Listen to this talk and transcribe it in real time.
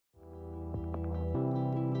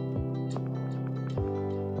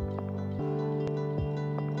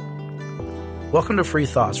Welcome to Free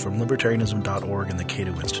Thoughts from Libertarianism.org and the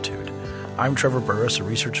Cato Institute. I'm Trevor Burrus, a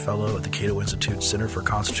research fellow at the Cato Institute Center for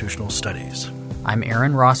Constitutional Studies. I'm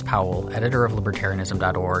Aaron Ross Powell, editor of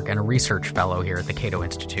Libertarianism.org and a research fellow here at the Cato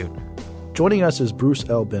Institute. Joining us is Bruce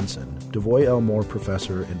L. Benson, DeVoy L. Moore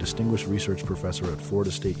Professor and Distinguished Research Professor at Florida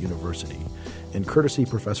State University and Courtesy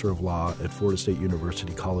Professor of Law at Florida State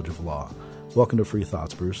University College of Law. Welcome to Free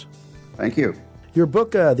Thoughts, Bruce. Thank you. Your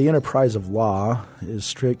book, The Enterprise of Law,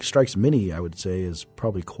 strikes many, I would say, as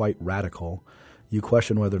probably quite radical. You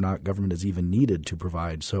question whether or not government is even needed to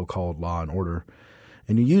provide so-called law and order.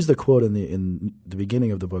 And you use the quote in the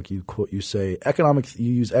beginning of the book. You say,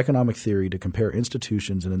 you use economic theory to compare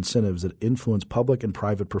institutions and incentives that influence public and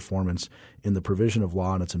private performance in the provision of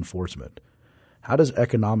law and its enforcement. How does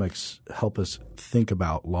economics help us think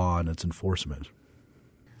about law and its enforcement?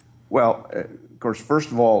 Well, of course,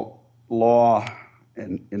 first of all, law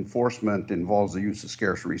and enforcement involves the use of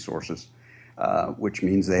scarce resources, which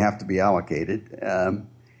means they have to be allocated.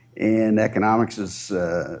 And economics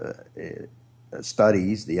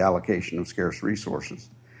studies the allocation of scarce resources.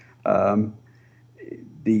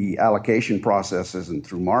 The allocation process isn't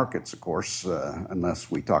through markets, of course,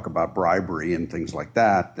 unless we talk about bribery and things like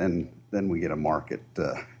that. Then we get a market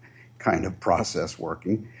kind of process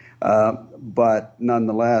working. But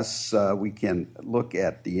nonetheless, we can look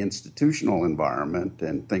at the institutional environment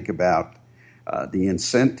and think about the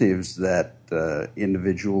incentives that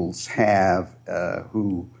individuals have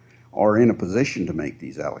who are in a position to make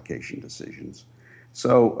these allocation decisions.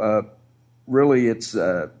 So really it's,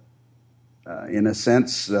 in a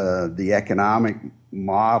sense, the economic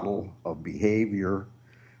model of behavior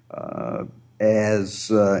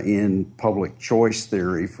as in public choice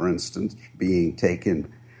theory, for instance, being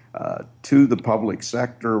taken to the public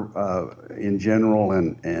sector in general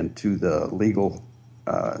and to the legal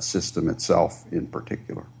system itself in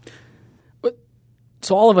particular.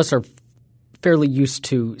 So all of us are fairly used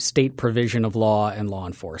to state provision of law and law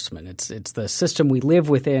enforcement. It's the system we live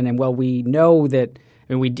within, and while we know that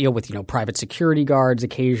we deal with private security guards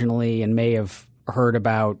occasionally and may have heard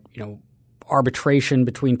about arbitration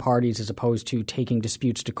between parties as opposed to taking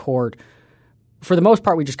disputes to court. For the most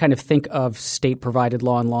part, we just kind of think of state-provided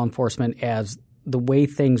law and law enforcement as the way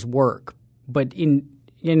things work. But in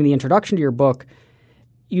the introduction to your book,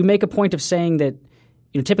 you make a point of saying that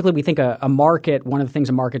typically we think a market, one of the things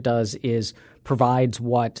a market does is provides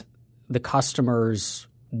what the customers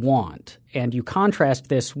want. And you contrast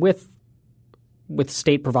this with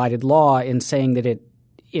state-provided law in saying that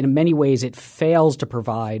in many ways it fails to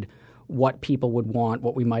provide what people would want,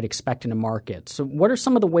 what we might expect in a market. So what are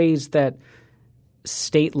some of the ways that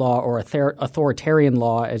state law or authoritarian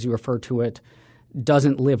law, as you refer to it,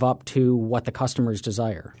 doesn't live up to what the customers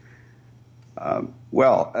desire?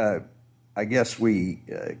 I guess we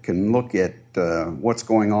can look at what's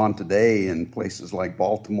going on today in places like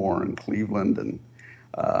Baltimore and Cleveland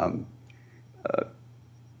and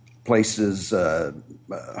places,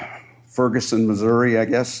 Ferguson, Missouri, I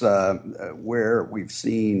guess, where we've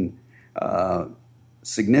seen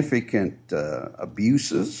significant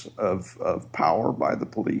abuses of power by the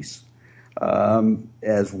police.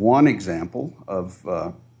 As one example of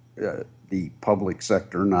the public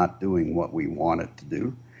sector not doing what we want it to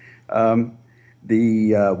do.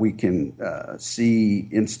 We can see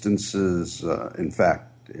instances, in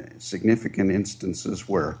fact, significant instances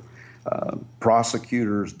where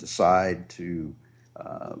prosecutors decide to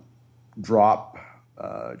drop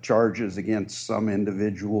charges against some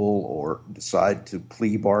individual or decide to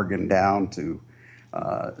plea bargain down to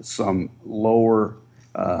some lower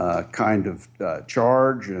kind of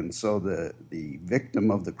charge. And so the victim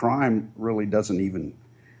of the crime really doesn't even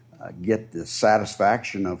get the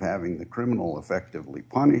satisfaction of having the criminal effectively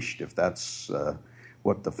punished, if that's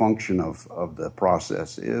what the function of the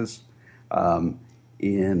process is.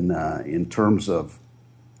 In terms of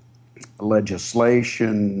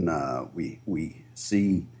legislation, we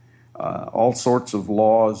see all sorts of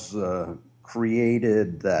laws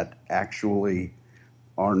created that actually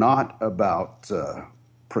are not about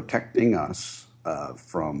protecting us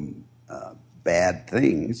from bad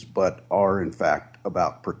things, but are in fact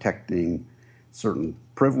about protecting certain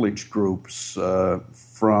privileged groups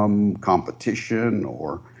from competition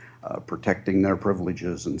or protecting their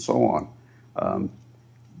privileges and so on.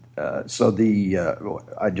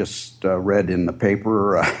 I just read in the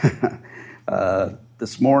paper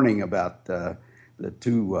this morning about the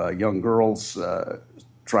two young girls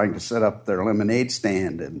trying to set up their lemonade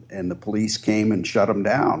stand, and the police came and shut them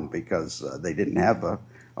down because they didn't have a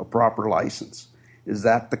proper license. Is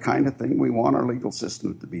that the kind of thing we want our legal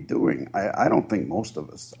system to be doing? I don't think most of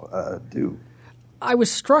us do. I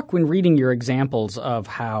was struck when reading your examples of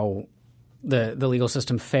how the legal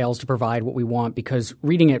system fails to provide what we want, because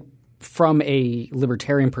reading it from a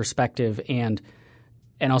libertarian perspective and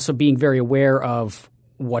also being very aware of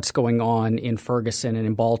what's going on in Ferguson and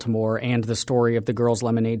in Baltimore and the story of the girls'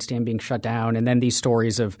 lemonade stand being shut down, and then these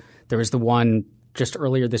stories of there was the one just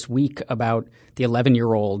earlier this week about the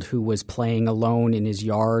 11-year-old who was playing alone in his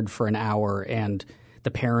yard for an hour, and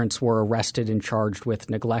the parents were arrested and charged with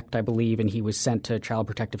neglect, I believe, and he was sent to Child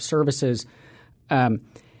Protective Services.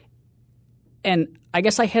 And I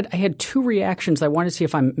guess I had two reactions. I wanted to see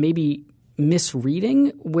if I'm maybe misreading,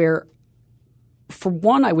 where for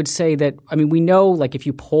one, I would say that, I mean, we know, like, if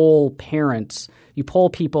you poll parents, you poll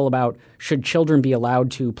people about should children be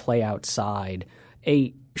allowed to play outside,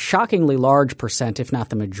 a shockingly large percent, if not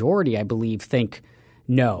the majority, I believe, think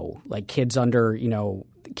no. Like kids of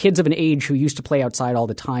an age who used to play outside all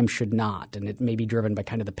the time should not. And it may be driven by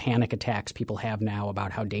kind of the panic attacks people have now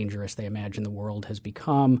about how dangerous they imagine the world has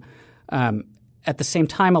become. At the same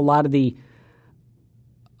time, a lot of the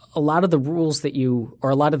rules that or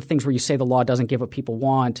a lot of the things where you say the law doesn't give what people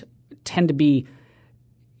want tend to be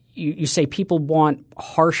you say people want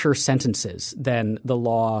harsher sentences than the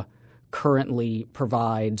law currently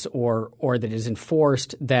provides or that is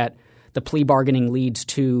enforced, that the plea bargaining leads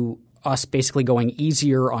to us basically going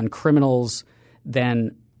easier on criminals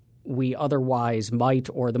than we otherwise might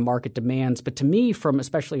or the market demands. But to me, from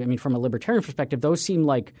a libertarian perspective, those seem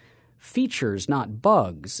like features, not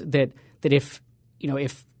bugs, that if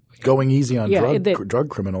going easy on drug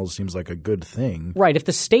criminals seems like a good thing. Right. If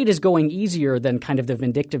the state is going easier than kind of the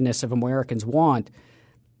vindictiveness of Americans want,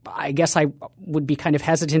 I guess I would be kind of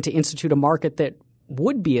hesitant to institute a market that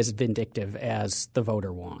would be as vindictive as the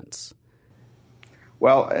voter wants.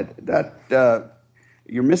 Well,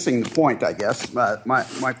 you're missing the point, I guess.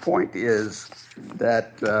 My point is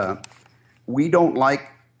that we don't like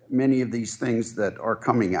many of these things that are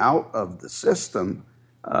coming out of the system.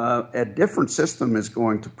 A different system is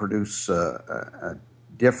going to produce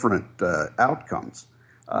different outcomes.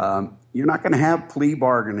 You're not going to have plea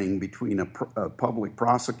bargaining between a public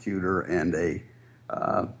prosecutor and a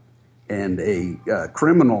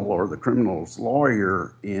criminal or the criminal's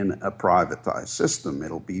lawyer in a privatized system.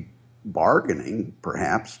 It'll be bargaining,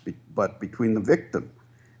 perhaps, but between the victim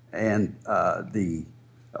and the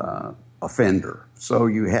offender. So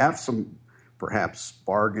you have some perhaps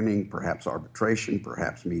bargaining, perhaps arbitration,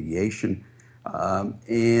 perhaps mediation,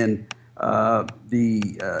 and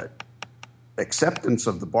the acceptance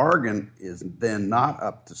of the bargain is then not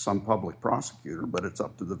up to some public prosecutor, but it's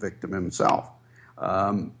up to the victim himself.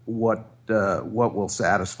 What will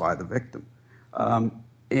satisfy the victim?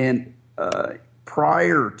 And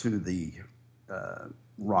prior to the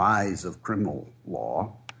rise of criminal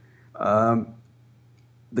law,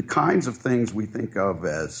 the kinds of things we think of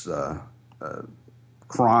as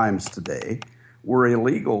crimes today were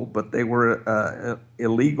illegal, but they were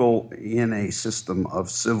illegal in a system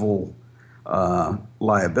of civil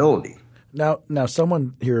liability. Now,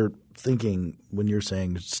 someone here thinking when you're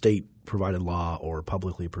saying state-provided law or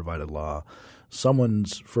publicly provided law,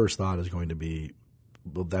 someone's first thought is going to be,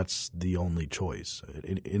 well, that's the only choice.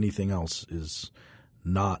 Anything else is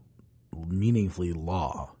not meaningfully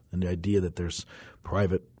law. And the idea that there's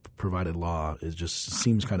private provided law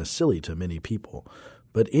seems kind of silly to many people.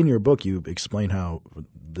 But in your book, you explain how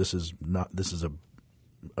this is a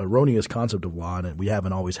erroneous concept of law, and we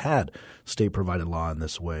haven't always had state-provided law in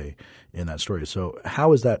this way in that story. So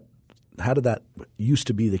how did that used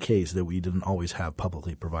to be the case that we didn't always have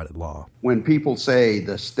publicly provided law? When people say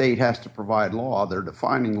the state has to provide law, they're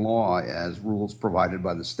defining law as rules provided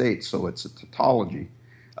by the state, so it's a tautology.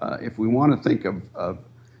 If we want to think of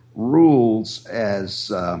rules as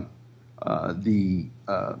the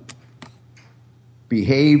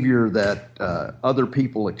behavior that other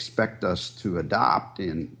people expect us to adopt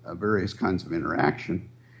in various kinds of interaction,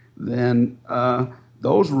 then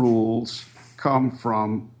those rules come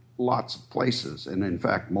from lots of places. And in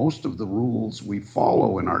fact, most of the rules we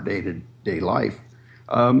follow in our day-to-day life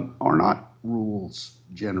are not rules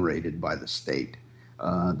generated by the state.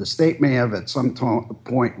 The state may have at some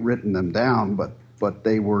point written them down, but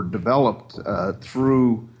they were developed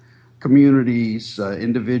through communities,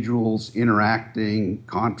 individuals interacting,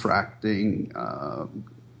 contracting,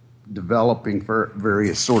 developing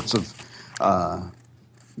various sorts of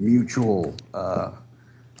mutual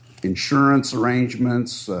insurance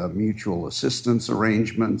arrangements, mutual assistance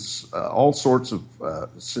arrangements, all sorts of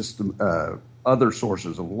other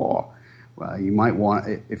sources of law. You might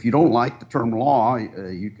want, if you don't like the term law,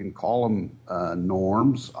 you can call them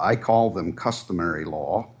norms. I call them customary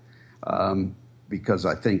law because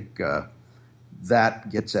I think that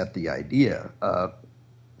gets at the idea.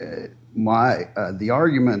 The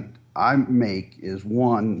argument I make is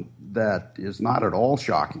one that is not at all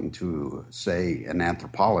shocking to, say, an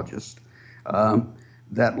anthropologist.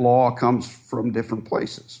 That law comes from different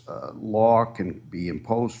places. Law can be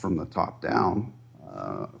imposed from the top down,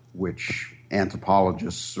 which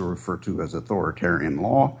anthropologists refer to as authoritarian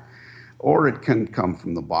law, or it can come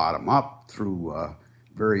from the bottom up through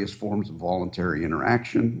various forms of voluntary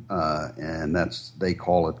interaction, and they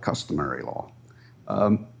call it customary law.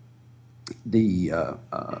 The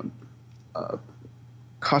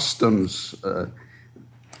customs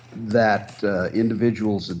that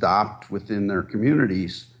individuals adopt within their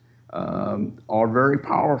communities are very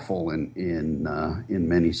powerful in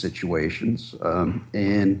many situations,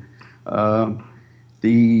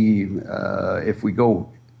 if we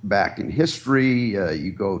go back in history,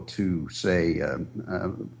 you go to, say, a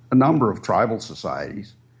number of tribal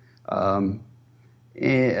societies, and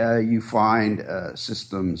you find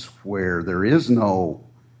systems where there is no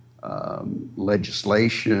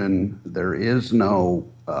legislation, there is no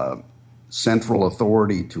central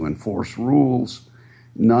authority to enforce rules.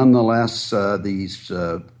 Nonetheless, these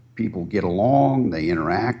people get along, they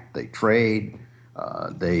interact, they trade,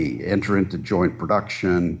 they enter into joint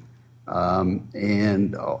production,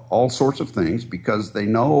 and all sorts of things because they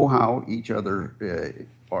know how each other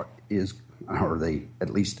is, or they at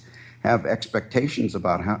least have expectations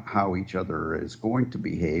about how each other is going to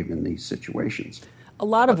behave in these situations.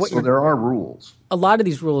 There are rules. A lot of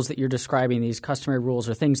these rules that you're describing, these customary rules,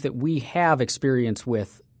 are things that we have experience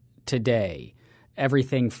with today.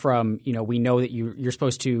 Everything from, we know that you're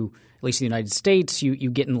supposed to, at least in the United States, you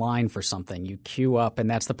get in line for something. You queue up, and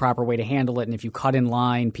that's the proper way to handle it. And if you cut in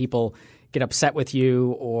line, people get upset with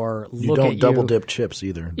you or look at you. You don't double dip chips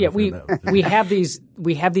either. Yeah, we have these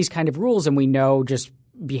kind of rules, and we know just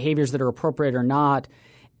behaviors that are appropriate or not.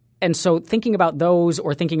 And so thinking about those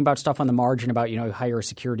or thinking about stuff on the margin about, you hire a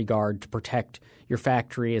security guard to protect your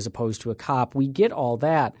factory as opposed to a cop, we get all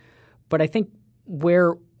that. But I think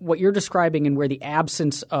what you're describing and where the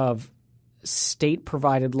absence of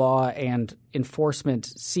state-provided law and enforcement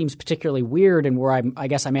seems particularly weird, and where I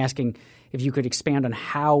guess I'm asking if you could expand on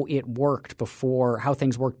how things worked before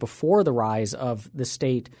the rise of the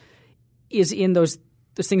state, is in those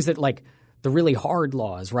things that, like, the really hard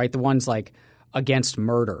laws, right? The ones like against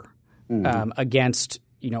murder, against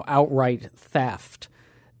outright theft,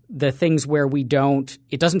 the things where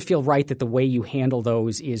it doesn't feel right that the way you handle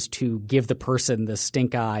those is to give the person the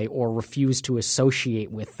stink eye or refuse to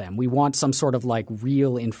associate with them. We want some sort of like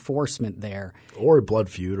real enforcement there. Or a blood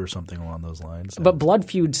feud or something along those lines. But blood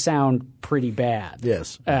feuds sound pretty bad.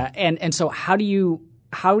 Yes. And so how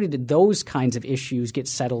did those kinds of issues get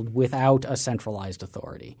settled without a centralized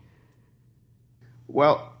authority?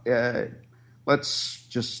 Well, let's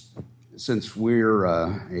just, since we're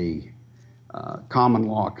a common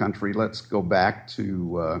law country, let's go back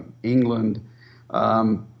to England.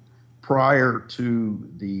 Prior to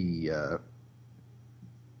the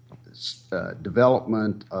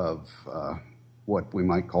development of what we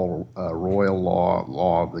might call royal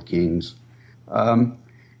law of the kings,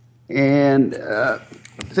 and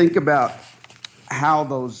think about how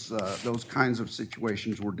those kinds of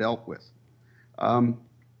situations were dealt with.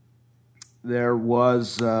 There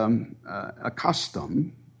was a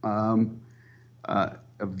custom, a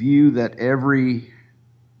view that every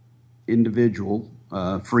individual,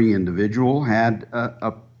 free individual, had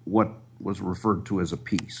what was referred to as a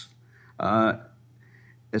peace.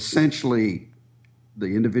 Essentially, the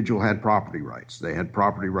individual had property rights. They had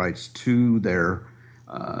property rights to their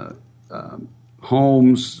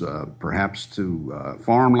homes, perhaps to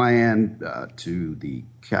farmland, to the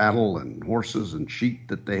cattle and horses and sheep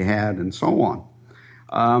that they had, and so on.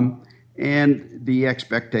 And the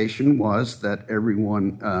expectation was that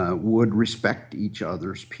everyone would respect each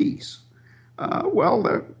other's peace.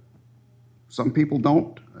 Some people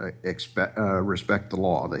don't respect the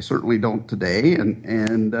law. They certainly don't today,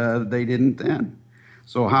 and they didn't then.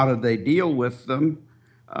 So how did they deal with them?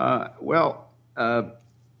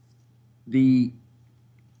 The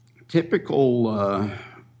typical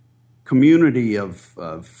community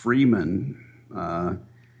of freemen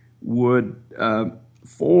would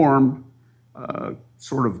form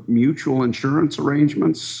sort of mutual insurance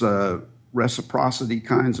arrangements, reciprocity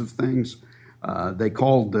kinds of things. They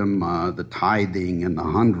called them the tithing and the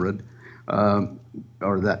 100,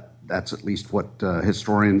 or that's at least what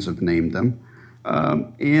historians have named them.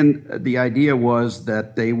 And the idea was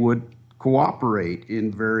that they would cooperate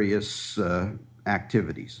in various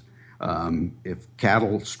activities. If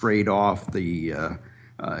cattle strayed off the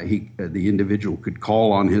the individual could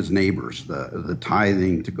call on his neighbors, the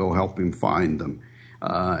tithing, to go help him find them.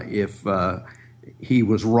 If he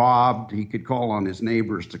was robbed, he could call on his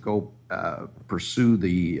neighbors to go pursue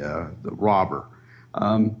the robber.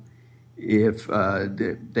 If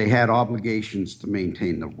they had obligations to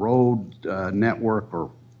maintain the road network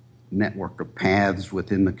or network of paths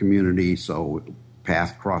within the community, so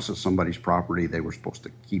path crosses somebody's property, they were supposed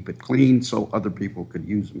to keep it clean so other people could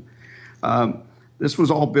use them. This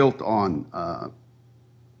was all built on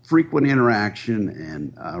frequent interaction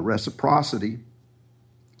and reciprocity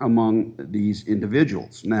among these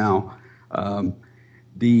individuals. Now,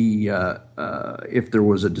 if there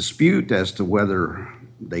was a dispute as to whether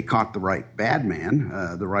they caught the right bad man,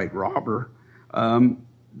 the right robber,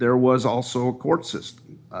 there was also a court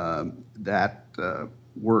system that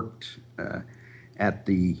worked at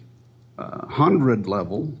the 100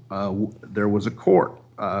 level. There was a court,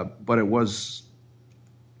 but it was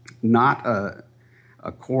not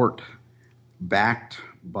a court backed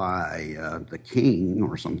by the king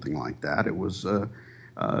or something like that. It was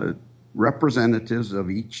representatives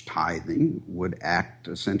of each tithing would act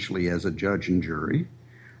essentially as a judge and jury,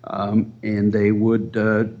 and they would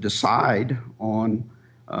decide on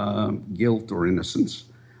guilt or innocence.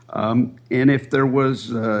 And if there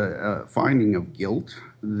was a finding of guilt,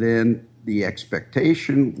 then the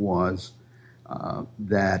expectation was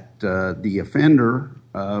that the offender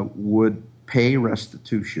would pay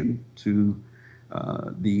restitution to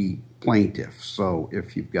the plaintiff. So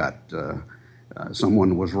if you've got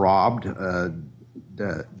someone was robbed,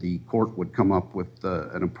 the court would come up with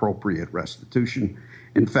an appropriate restitution.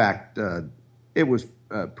 In fact, it was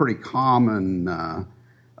pretty common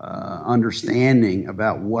understanding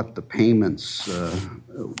about what the payments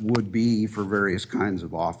would be for various kinds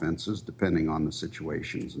of offenses, depending on the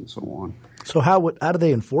situations and so on. So how do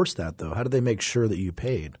they enforce that, though? How do they make sure that you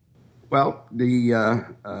paid? Well,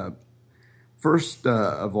 the first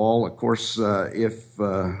of all, of course, if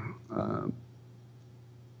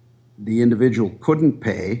the individual couldn't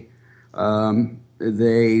pay,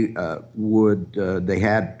 they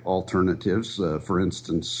had alternatives. For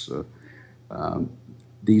instance,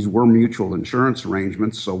 these were mutual insurance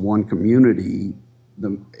arrangements, so one community,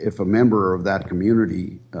 if a member of that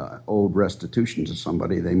community owed restitution to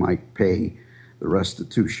somebody, they might pay the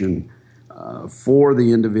restitution for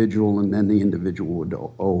the individual, and then the individual would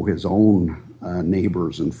owe his own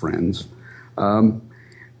neighbors and friends.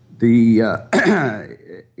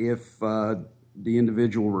 If the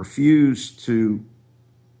individual refused to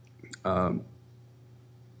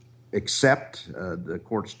accept the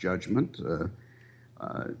court's judgment,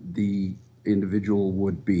 the individual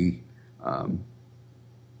would be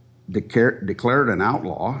declared an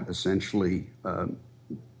outlaw. Essentially,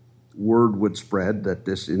 word would spread that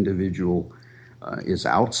this individual is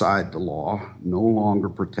outside the law, no longer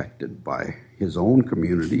protected by his own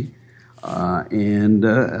community, and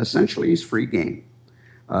essentially he's free game.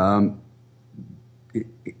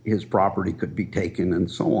 His property could be taken and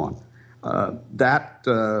so on. That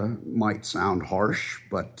might sound harsh,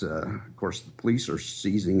 but of course the police are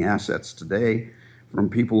seizing assets today from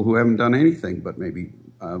people who haven't done anything but maybe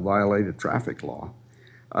violated traffic law.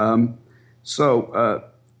 So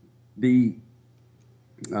the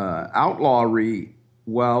outlawry,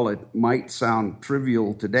 while it might sound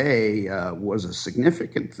trivial today, was a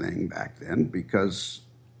significant thing back then, because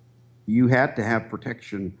you had to have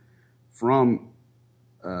protection from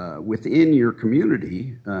within your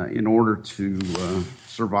community in order to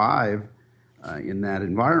survive in that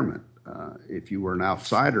environment. If you were an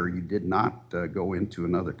outsider, you did not go into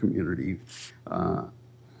another community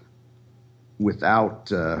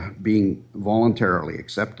without being voluntarily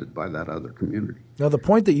accepted by that other community. Now, the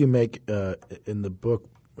point that you make in the book,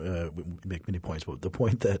 we make many points, but the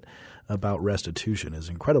point that about restitution is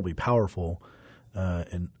incredibly powerful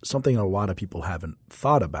and something a lot of people haven't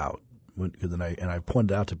thought about. And I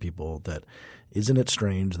pointed out to people that isn't it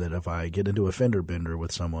strange that if I get into a fender bender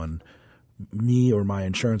with someone, me or my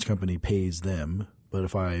insurance company pays them, but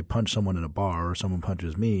if I punch someone in a bar or someone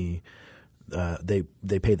punches me,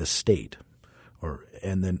 they pay the state,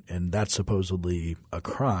 and that's supposedly a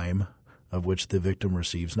crime of which the victim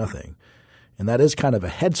receives nothing, and that is kind of a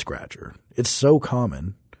head scratcher. It's so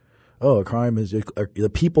common. Oh, a crime is the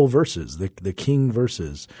people versus the king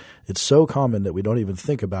versus. It's so common that we don't even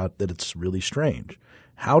think about that. It's really strange.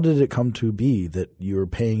 How did it come to be that you're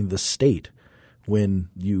paying the state when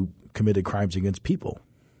you committed crimes against people?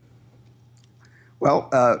 Well,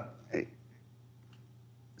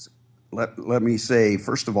 let me say,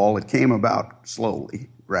 first of all, it came about slowly,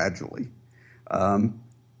 gradually, and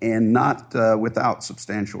not without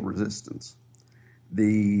substantial resistance.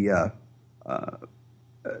 the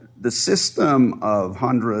system of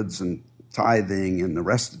hundreds and tithing and the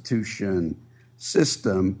restitution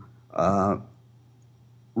system,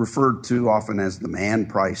 referred to often as the man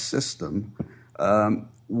price system,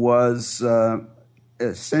 was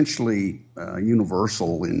essentially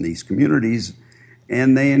universal in these communities,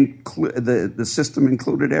 and the system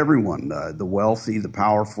included everyone: the wealthy, the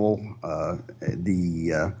powerful,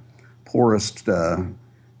 the poorest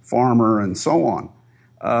farmer, and so on.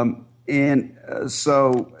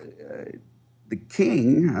 So the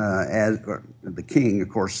king, of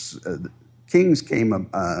course, kings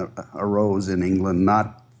arose in England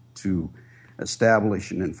not to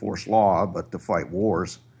establish and enforce law, but to fight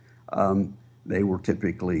wars. They were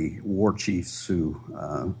typically war chiefs who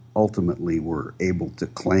ultimately were able to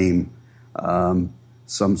claim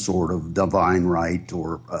some sort of divine right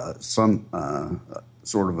or some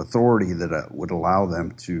sort of authority that would allow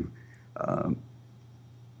them to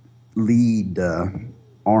lead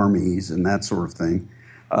armies and that sort of thing.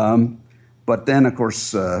 But then, of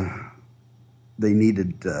course, they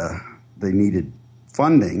needed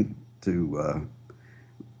funding to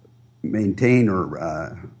maintain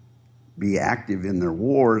or be active in their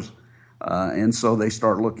wars, and so they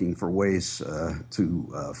start looking for ways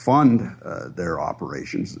to fund their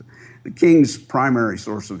operations. The king's primary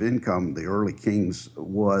source of income, the early kings,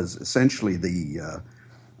 was essentially the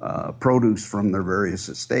produce from their various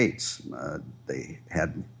estates. They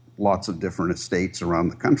had lots of different estates around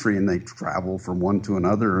the country, and they traveled from one to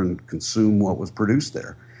another and consume what was produced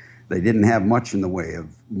there. They didn't have much in the way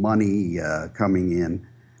of money coming in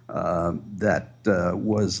that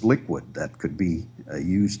was liquid, that could be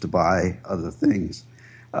used to buy other things.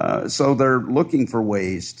 So they're looking for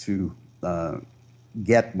ways to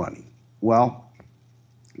get money. Well,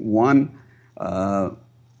 one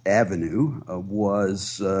avenue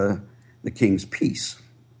was the king's peace.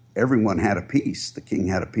 Everyone had a peace. The king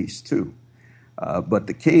had a peace too. But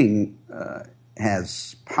the king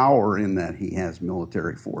has power in that he has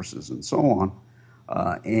military forces and so on,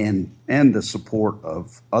 and the support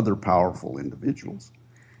of other powerful individuals.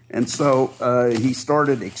 And so he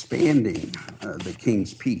started expanding the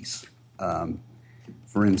king's peace.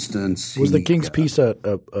 For instance, was the king's peace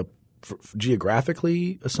a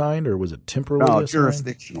geographically assigned, or was it temporally assigned?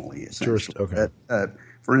 Jurisdictionally, essentially. Okay.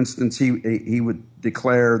 For instance, he would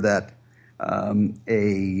declare that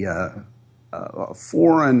a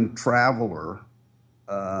foreign traveler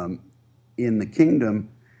in the kingdom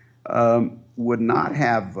would not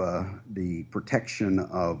have the protection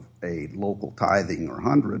of a local tithing or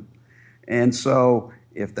hundred. And so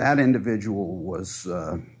if that individual was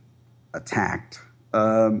attacked,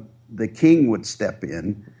 the king would step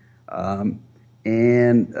in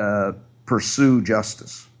and pursue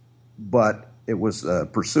justice. But it was a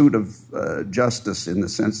pursuit of justice in the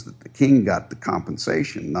sense that the king got the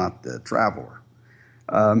compensation, not the traveler.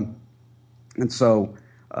 And so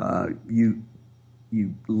you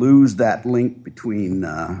lose that link between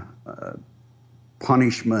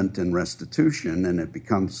punishment and restitution, and it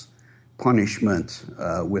becomes punishment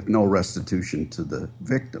with no restitution to the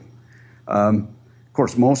victim. Of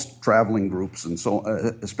course, most traveling groups, and so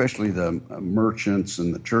especially the merchants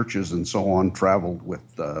and the churches and so on, traveled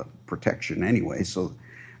with protection anyway. So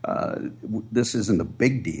this isn't a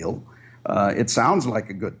big deal. It sounds like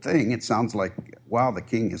a good thing. It sounds like, wow, the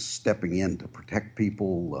king is stepping in to protect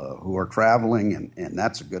people who are traveling, and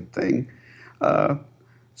that's a good thing.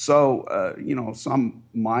 So some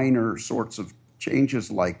minor sorts of changes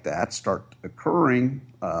like that start occurring.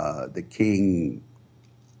 The king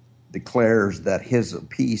declares that his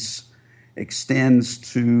peace extends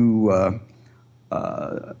to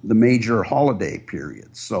the major holiday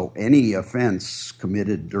periods. So any offense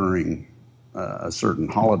committed during a certain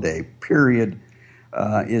holiday period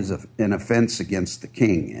is an offense against the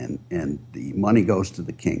king, and the money goes to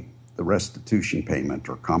the king. The restitution payment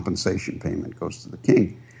or compensation payment goes to the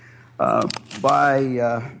king.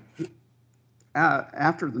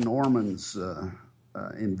 After the Normans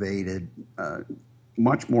invaded,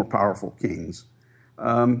 much more powerful kings,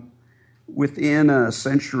 within a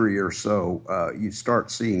century or so, you start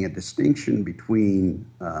seeing a distinction between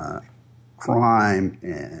crime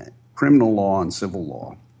and criminal law and civil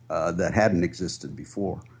law that hadn't existed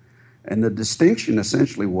before. And the distinction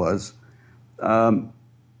essentially was,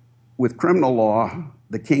 with criminal law,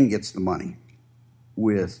 the king gets the money.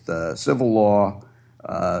 With civil law,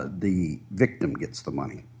 the victim gets the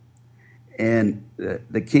money. And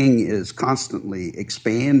the king is constantly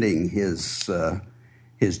expanding his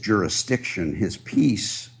jurisdiction, his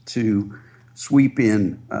peace, to sweep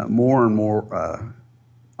in more and more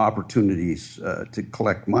opportunities to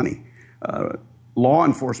collect money. law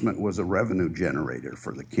enforcement was a revenue generator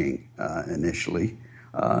for the king initially,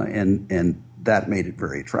 and that made it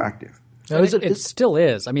very attractive. Now, it still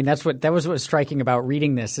is. I mean, that was what was striking about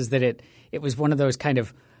reading this, is that it was one of those kind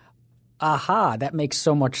of, aha, that makes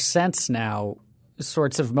so much sense now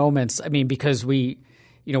sorts of moments. I mean, because one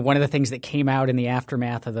of the things that came out in the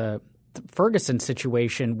aftermath of the Ferguson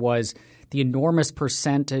situation was the enormous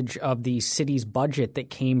percentage of the city's budget that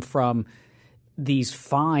came from these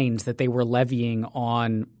fines that they were levying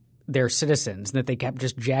on their citizens, and that they kept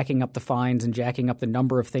just jacking up the fines and jacking up the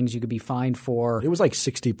number of things you could be fined for. It was like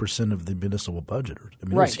 60% of the municipal budget. I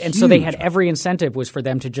mean, right. And so they had every incentive was for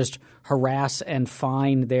them to just harass and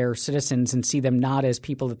fine their citizens and see them not as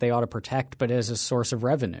people that they ought to protect, but as a source of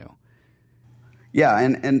revenue. Yeah,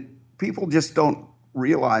 and people just don't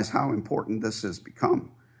realize how important this has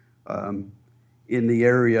become. In the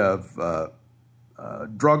area of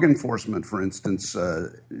drug enforcement, for instance,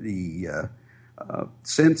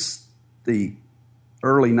 since the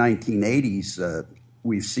early 1980s,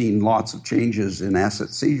 we've seen lots of changes in asset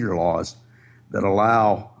seizure laws that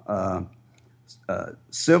allow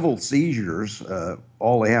civil seizures.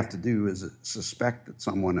 All they have to do is suspect that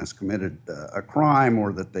someone has committed a crime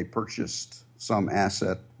or that they purchased some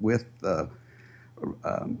asset with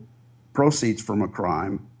proceeds from a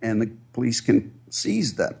crime, and the police can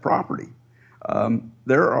seize that property.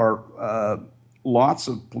 There are lots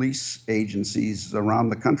of police agencies around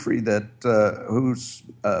the country that whose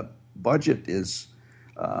budget is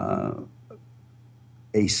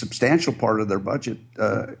a substantial part of their budget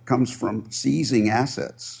comes from seizing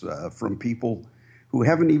assets from people who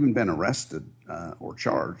haven't even been arrested or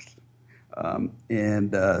charged,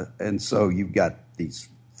 and so you've got these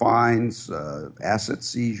fines, asset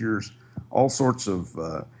seizures, all sorts of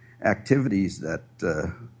activities that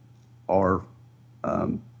are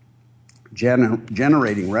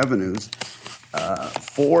generating revenues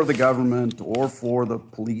for the government or for the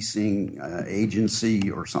policing agency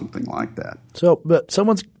or something like that. So, but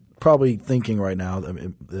someone's probably thinking right now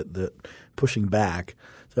that pushing back.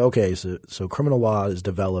 Okay, so criminal law is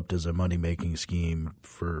developed as a money-making scheme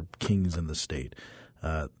for kings in the state.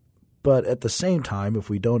 But at the same time, if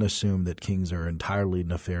we don't assume that kings are entirely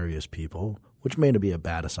nefarious people, which may not be a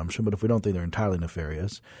bad assumption, but if we don't think they're entirely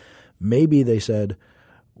nefarious, maybe they said,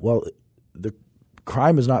 well, the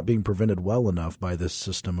crime is not being prevented well enough by this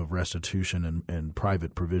system of restitution and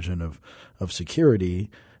private provision of security.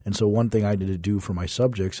 And so one thing I need to do for my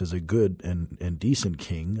subjects as a good and decent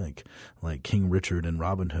king, like King Richard and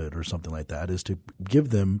Robin Hood or something like that, is to give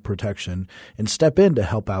them protection and step in to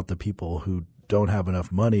help out the people who don't have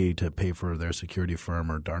enough money to pay for their security firm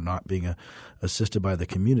or are not being assisted by the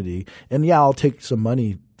community. And yeah, I'll take some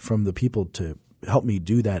money from the people to help me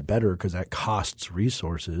do that better because that costs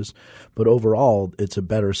resources. But overall, it's a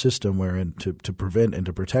better system wherein to prevent and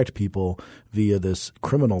to protect people via this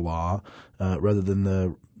criminal law rather than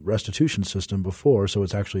the restitution system before. So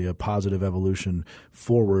it's actually a positive evolution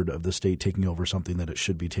forward of the state taking over something that it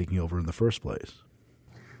should be taking over in the first place.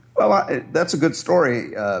 Well, that's a good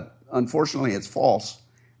story. Unfortunately, it's false.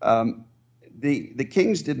 The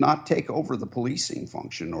kings did not take over the policing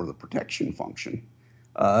function or the protection function.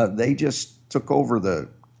 They just took over the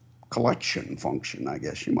collection function, I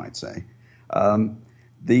guess you might say.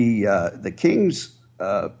 The kings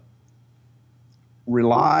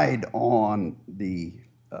relied on the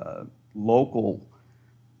local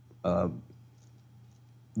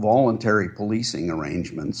voluntary policing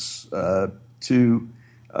arrangements to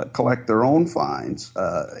collect their own fines.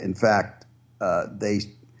 In fact,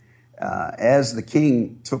 as the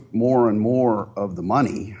king took more and more of the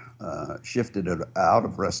money, shifted it out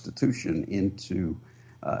of restitution into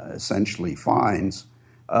essentially fines,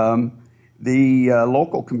 the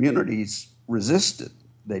local communities resisted.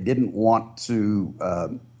 They didn't want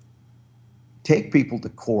to take people to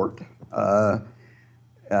court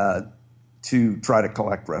to try to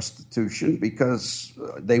collect restitution because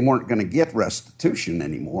they weren't going to get restitution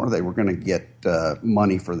anymore. They were going to get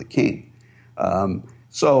money for the king.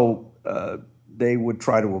 So they would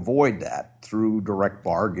try to avoid that through direct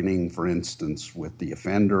bargaining, for instance, with the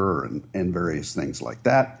offender and various things like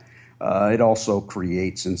that. It also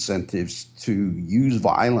creates incentives to use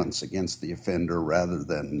violence against the offender rather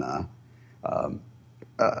than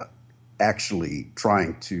actually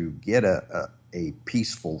trying to get a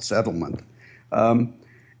peaceful settlement.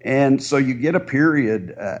 And so you get a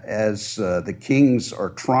period as the kings are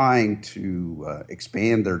trying to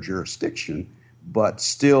expand their jurisdiction, but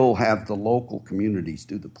still have the local communities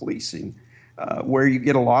do the policing, where you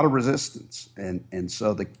get a lot of resistance. And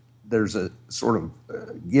so there's a sort of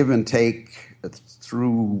give and take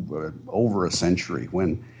through over a century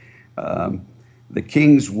when the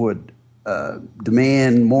kings would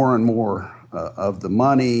demand more and more of the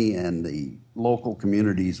money, and the local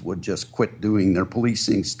communities would just quit doing their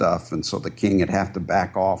policing stuff, and so the king would have to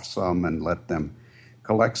back off some and let them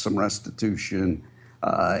collect some restitution,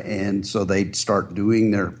 and so they'd start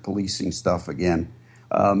doing their policing stuff again.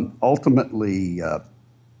 Ultimately,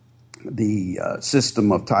 the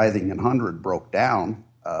system of tithing and hundred broke down.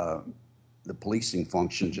 The policing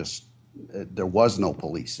function there was no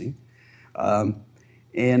policing. So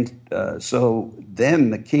then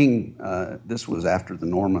the king, this was after the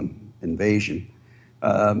Norman invasion,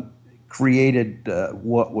 created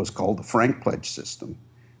what was called the Frank Pledge system,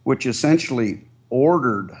 which essentially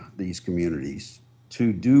ordered these communities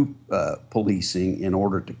to do policing in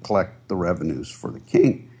order to collect the revenues for the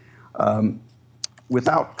king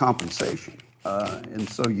without compensation. And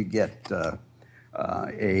so you get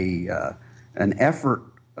an effort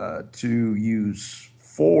to use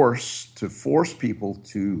force to force people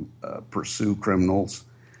to pursue criminals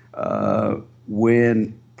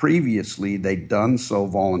when previously they'd done so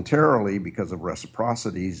voluntarily because of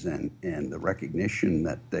reciprocities and the recognition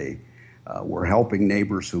that they were helping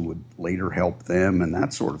neighbors who would later help them and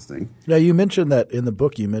that sort of thing. Now, you mentioned that in the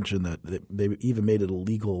book, you mentioned that they even made it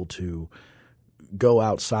illegal to go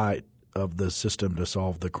outside of the system to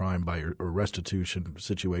solve the crime or restitution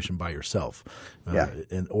situation by yourself.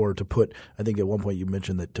 Or to put, I think at one point you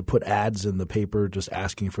mentioned that to put ads in the paper just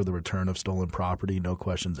asking for the return of stolen property, no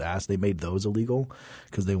questions asked, they made those illegal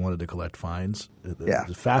because they wanted to collect fines.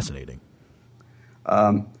 It's fascinating.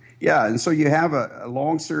 And so you have a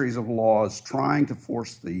long series of laws trying to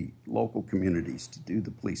force the local communities to do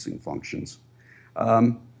the policing functions.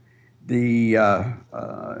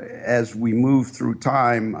 As we move through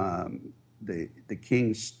time, the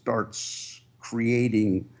king starts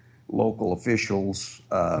creating local officials,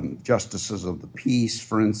 justices of the peace,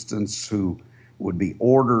 for instance, who would be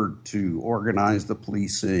ordered to organize the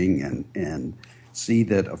policing and see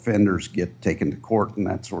that offenders get taken to court and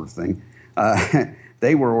that sort of thing.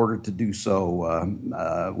 They were ordered to do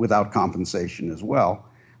so without compensation as well.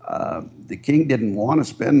 The king didn't want to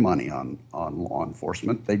spend money on law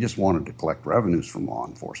enforcement. They just wanted to collect revenues from law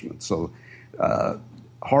enforcement. So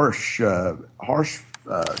harsh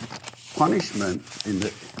punishment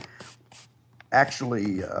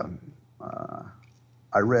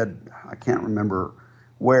I read, I can't remember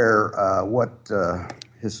where, what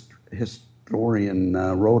historian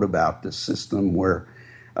wrote about this system where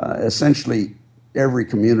essentially every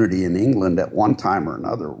community in England at one time or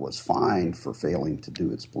another was fined for failing to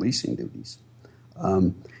do its policing duties.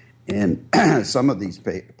 And some of these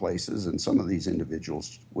places and some of these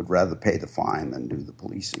individuals would rather pay the fine than do the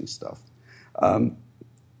policing stuff.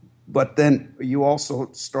 But then you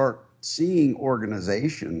also start seeing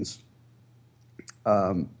organizations,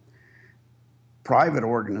 private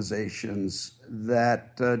organizations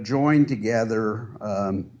that join together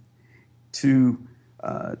to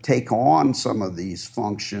take on some of these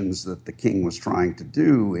functions that the king was trying to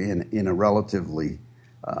do in a relatively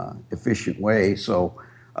efficient way. So,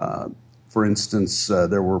 for instance,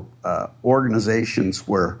 there were organizations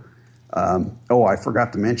where, I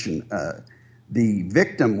forgot to mention, the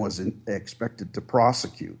victim was expected to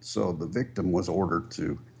prosecute. So the victim was ordered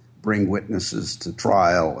to bring witnesses to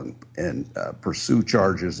trial and pursue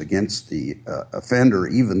charges against the offender,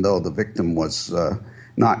 even though the victim was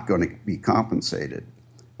not going to be compensated.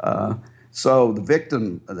 So the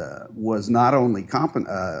victim was not only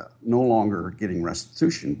no longer getting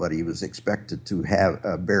restitution, but he was expected to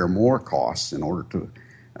bear more costs in order to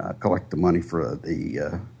collect the money for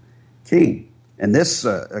the king. And this,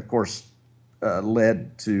 of course,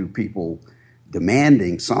 led to people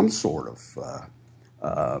demanding some sort of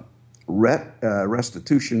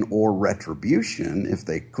restitution or retribution if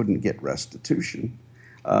they couldn't get restitution.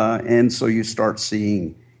 And so you start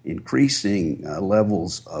seeing increasing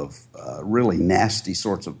levels of really nasty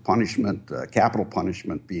sorts of punishment, capital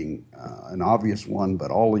punishment being an obvious one,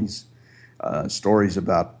 but all these stories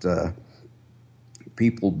about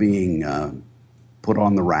people being put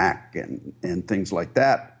on the rack and things like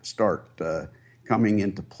that start coming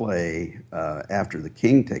into play after the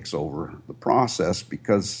king takes over the process,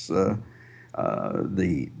 because the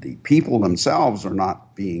people themselves are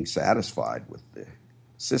not being satisfied with the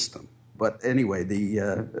system. But anyway, the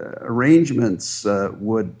arrangements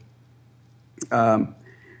would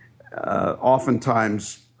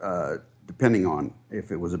oftentimes, depending on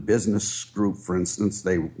if it was a business group, for instance,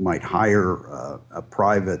 they might hire a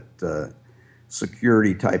private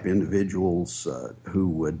security type individuals who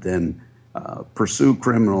would then pursue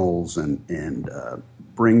criminals and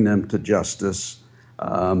bring them to justice.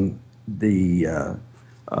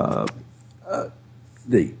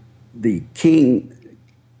 the king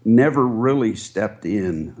never really stepped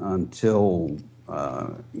in until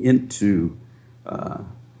into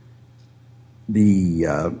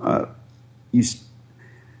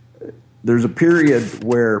there's a period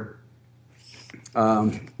where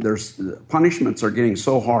punishments are getting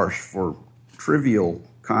so harsh for trivial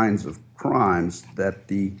kinds of crimes that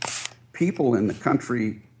the people in the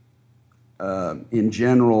country in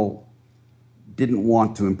general didn't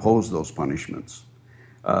want to impose those punishments.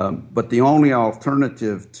 But the only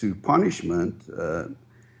alternative to punishment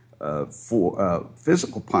for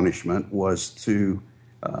physical punishment was to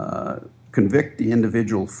convict the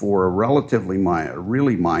individual for a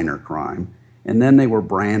really minor crime, and then they were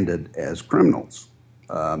branded as criminals.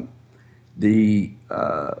 The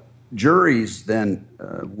juries then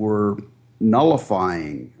were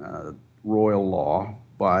nullifying royal law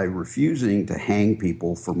by refusing to hang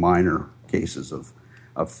people for minor cases of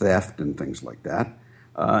theft and things like that,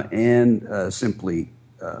 and simply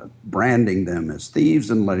branding them as thieves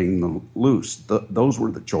and letting them loose. Those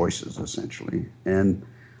were the choices, essentially. And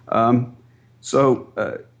so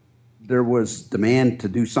there was demand to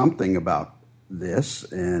do something about this,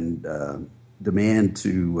 and demand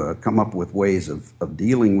to come up with ways of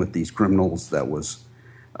dealing with these criminals that was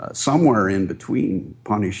somewhere in between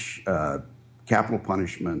capital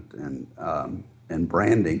punishment and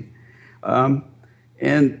branding. And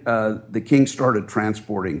the king started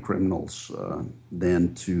transporting criminals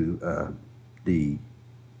then to the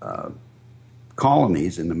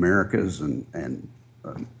colonies in the Americas and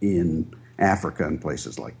in Africa and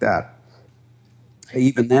places like that.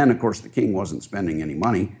 Even then, of course, the king wasn't spending any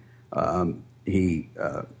money. He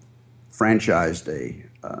franchised a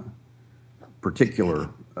particular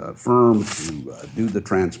firm to do the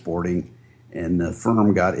transporting, and the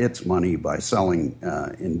firm got its money by selling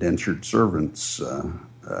indentured servants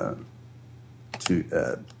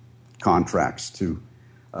to contracts to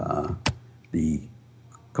the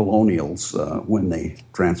colonials when they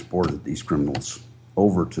transported these criminals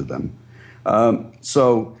over to them.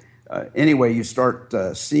 Anyway, you start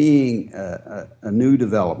seeing a new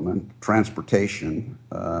development, transportation,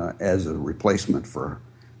 as a replacement for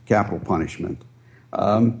capital punishment.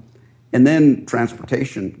 And then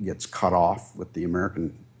transportation gets cut off with the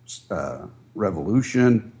American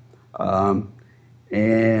Revolution. So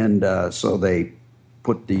they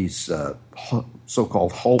put these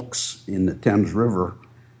so-called hulks in the Thames River.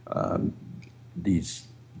 These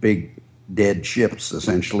big dead ships,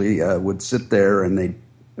 essentially, would sit there, and they'd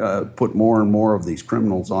put more and more of these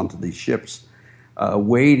criminals onto these ships,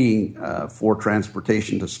 waiting for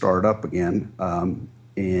transportation to start up again.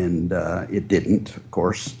 And it didn't, of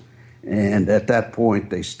course. And at that point,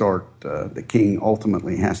 the king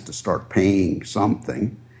ultimately has to start paying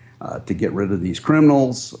something to get rid of these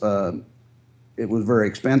criminals. It was very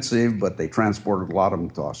expensive, but they transported a lot of them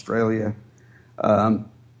to Australia.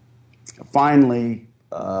 Finally,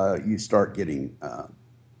 you start getting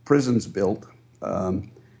prisons built to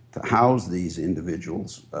house these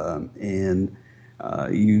individuals, and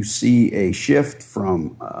you see a shift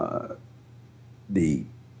from the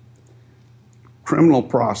criminal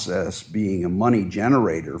process being a money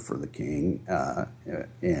generator for the king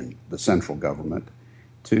and the central government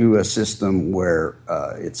to a system where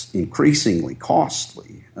it's increasingly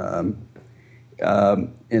costly. And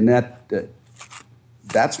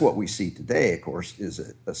that's what we see today, of course,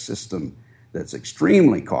 is a system that's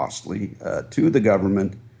extremely costly to the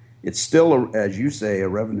government. It's still, as you say, a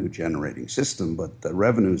revenue-generating system, but the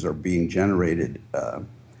revenues are being generated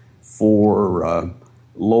for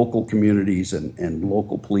local communities and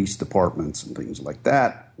local police departments and things like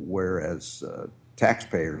that, whereas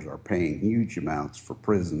taxpayers are paying huge amounts for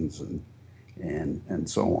prisons and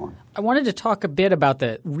so on. I wanted to talk a bit about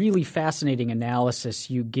the really fascinating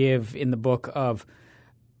analysis you give in the book of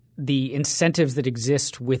the incentives that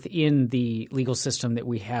exist within the legal system that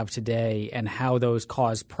we have today and how those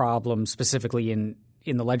cause problems specifically in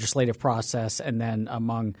the legislative process and then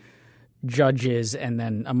among judges and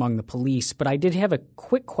then among the police. But I did have a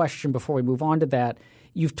quick question before we move on to that.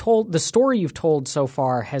 The story you've told so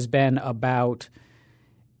far has been about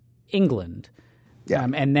England,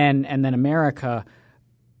 and then America.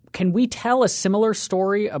 Can we tell a similar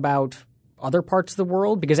story about other parts of the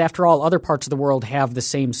world? Because after all, other parts of the world have the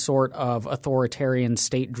same sort of authoritarian,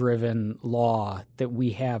 state-driven law that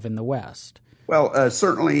we have in the West. Well,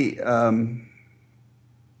 certainly,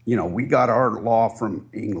 we got our law from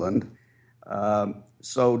England.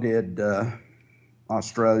 So did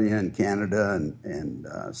Australia and Canada and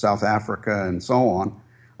South Africa and so on.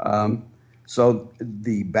 So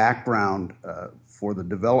the background for the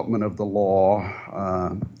development of the law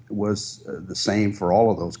was the same for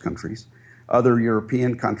all of those countries. Other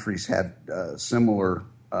European countries had similar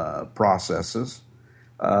processes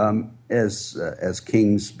as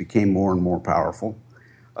kings became more and more powerful.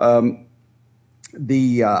 I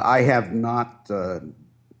have not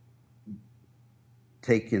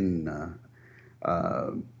taken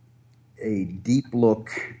a deep look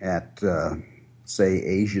at, say,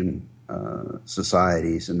 Asian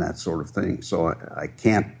societies and that sort of thing, so I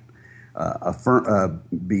can't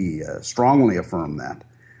strongly affirm that.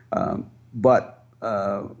 But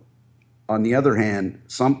on the other hand,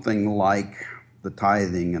 something like the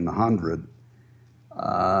tithing and the 100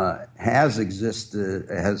 has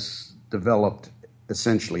developed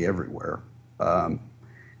essentially everywhere.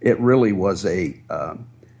 It really was an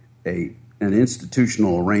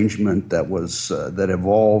institutional arrangement that was that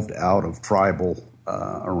evolved out of tribal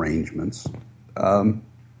arrangements,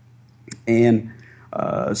 and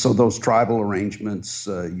so those tribal arrangements,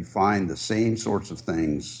 you find the same sorts of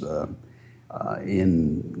things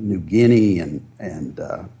in New Guinea and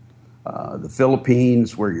the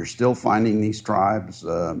Philippines, where you're still finding these tribes,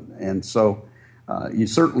 and so you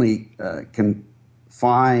certainly can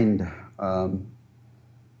find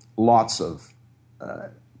lots of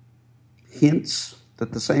hints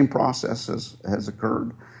that the same process has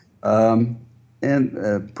occurred,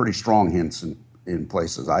 and pretty strong hints in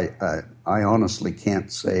places. I honestly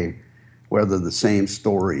can't say whether the same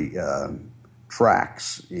story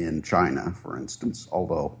tracks in China, for instance,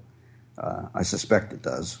 although I suspect it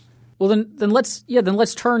does. Well, then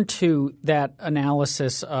let's turn to that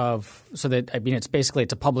analysis of, so that, I mean, it's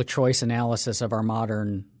a public choice analysis of our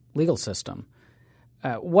modern legal system.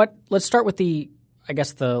 Let's start with the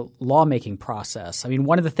lawmaking process. I mean,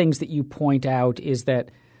 one of the things that you point out is that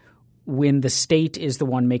when the state is the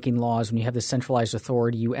one making laws, when you have the centralized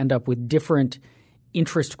authority, you end up with different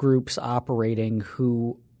interest groups operating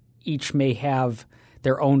who each may have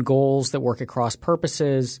their own goals that work across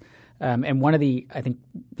purposes. And one of the, I think,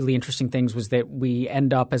 really interesting things was that we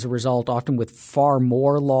end up, as a result, often with far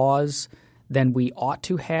more laws than we ought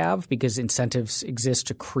to have, because incentives exist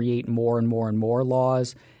to create more and more and more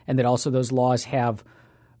laws, and that also those laws have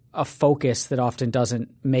a focus that often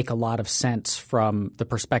doesn't make a lot of sense from the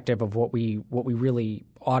perspective of what we really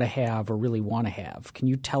ought to have or really want to have. Can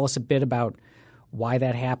you tell us a bit about why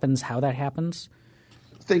that happens, how that happens?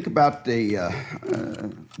 Think about the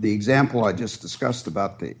example I just discussed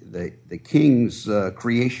about the king's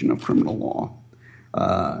creation of criminal law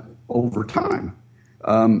over time.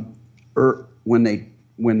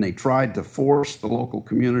 When they tried to force the local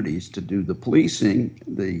communities to do the policing,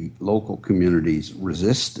 the local communities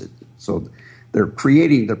resisted. So they're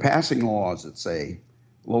passing laws that say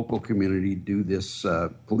local community do this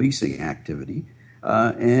policing activity,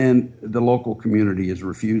 and the local community is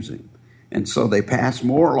refusing. And so they pass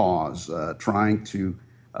more laws trying to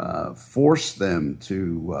force them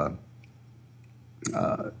to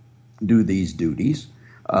do these duties,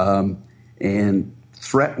 and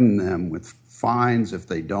threaten them with fines if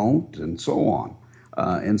they don't, and so on.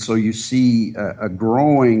 And so you see a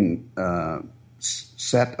growing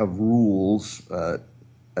set of rules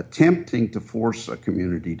attempting to force a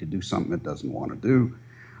community to do something it doesn't want to do.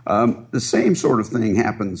 The same sort of thing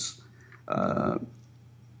happens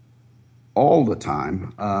all the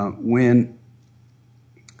time when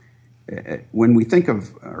we think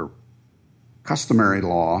of customary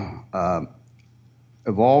law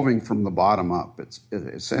evolving from the bottom up. It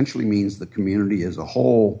essentially means the community as a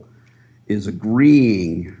whole is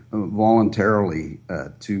agreeing voluntarily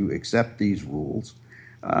to accept these rules.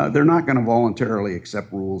 They're not going to voluntarily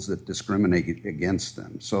accept rules that discriminate against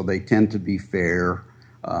them. So they tend to be fair,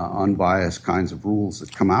 unbiased kinds of rules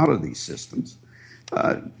that come out of these systems.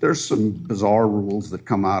 There's some bizarre rules that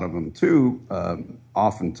come out of them too,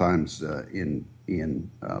 oftentimes in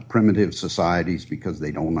primitive societies, because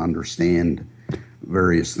they don't understand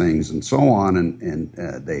various things and so on, and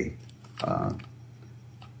they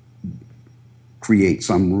create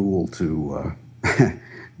some rule to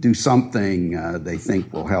do something they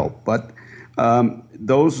think will help. But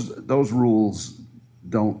those rules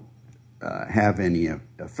don't have any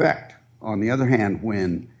effect. On the other hand,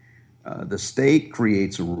 when the state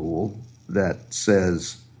creates a rule that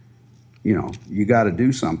says, you got to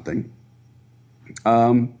do something,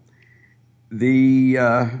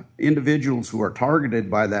 the individuals who are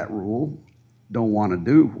targeted by that rule don't want to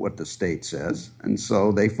do what the state says, and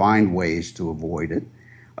so they find ways to avoid it.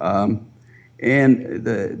 And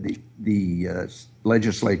the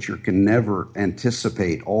legislature can never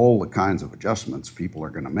anticipate all the kinds of adjustments people are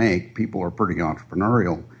going to make. People are pretty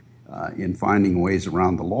entrepreneurial in finding ways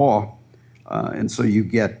around the law, and so you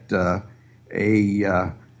get a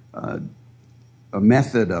a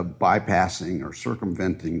method of bypassing or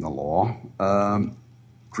circumventing the law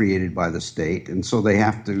created by the state, and so they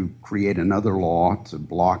have to create another law to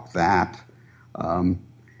block that.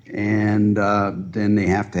 And then they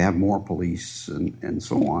have to have more police and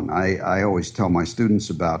so on. I always tell my students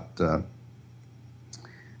about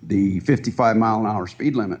the 55 mile an hour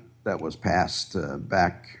speed limit that was passed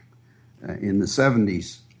back in the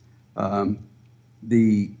 70s.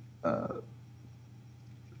 The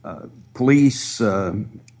police, of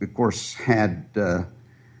course, had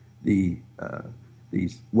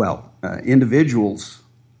individuals.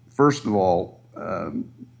 First of all,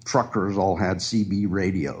 truckers all had CB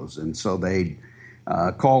radios, and so they'd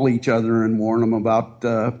call each other and warn them about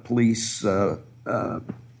police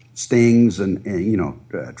stings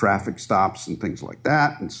and traffic stops and things like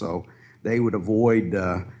that. And so they would avoid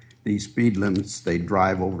these speed limits. They'd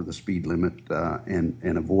drive over the speed limit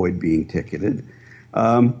and avoid being ticketed.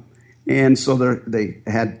 And so they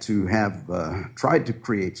had to have tried to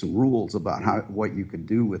create some rules about what you could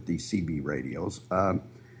do with these CB radios.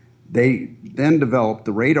 They then developed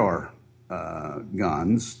the radar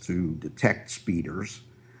guns to detect speeders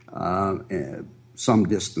some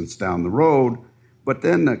distance down the road. But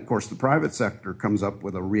then, of course, the private sector comes up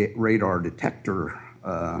with a radar detector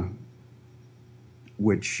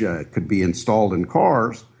which could be installed in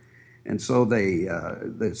cars. And so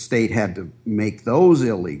the state had to make those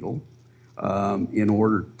illegal in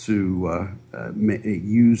order to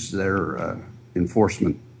use their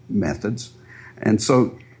enforcement methods. And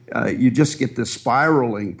so you just get this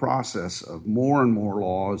spiraling process of more and more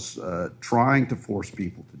laws trying to force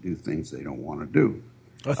people to do things they don't want to do.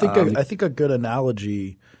 I think a good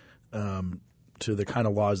analogy to the kind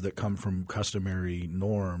of laws that come from customary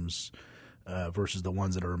norms versus the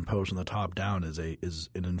ones that are imposed from the top down is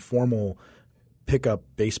an informal pickup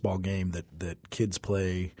baseball game that kids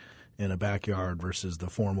play in a backyard versus the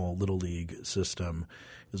formal Little League system.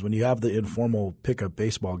 Is when you have the informal pickup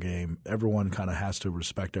baseball game, everyone kind of has to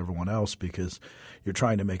respect everyone else because you're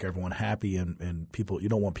trying to make everyone happy and people. You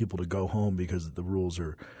don't want people to go home because the rules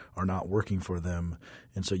are not working for them,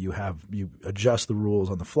 and so you adjust the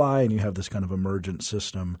rules on the fly, and you have this kind of emergent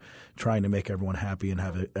system trying to make everyone happy and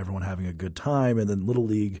everyone having a good time. And then Little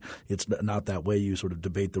League, it's not that way. You sort of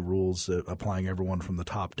debate the rules, applying everyone from the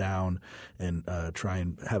top down, and try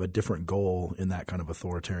and have a different goal in that kind of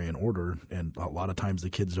authoritarian order. And a lot of times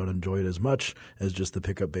the kids don't enjoy it as much as just the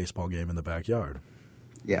pickup baseball game in the backyard.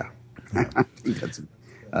 Yeah, I think that's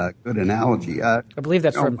a good analogy. I believe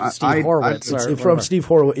that's from Steve Horowitz. From Steve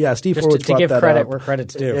Horowitz. Yeah, Steve Horowitz to give credit up. where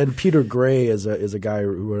credit's due. And Peter Gray is a guy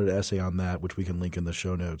who wrote an essay on that, which we can link in the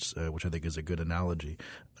show notes, which I think is a good analogy.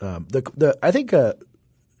 I think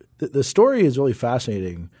the story is really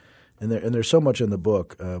fascinating, and there's so much in the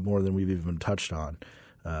book, more than we've even touched on.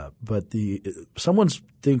 But someone's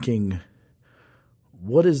thinking,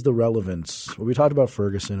 what is the relevance? Well, we talked about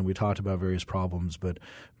Ferguson and we talked about various problems, but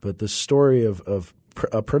the story of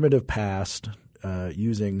a primitive past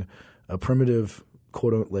using a primitive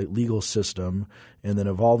quote-unquote legal system and then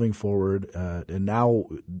evolving forward, and now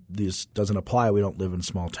this doesn't apply. We don't live in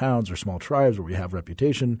small towns or small tribes where we have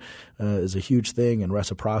reputation is a huge thing, and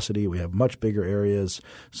reciprocity. We have much bigger areas.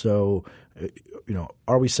 So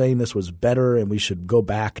are we saying this was better and we should go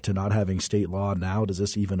back to not having state law now? Does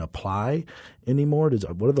this even apply anymore?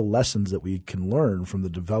 What are the lessons that we can learn from the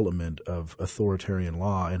development of authoritarian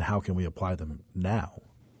law, and how can we apply them now?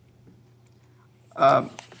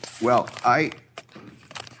 Well,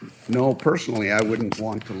 personally, I wouldn't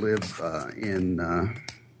want to live in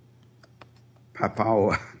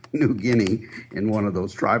Papua New Guinea in one of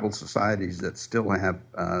those tribal societies that still have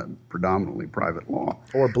predominantly private law.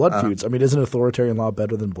 Or blood feuds. I mean, isn't authoritarian law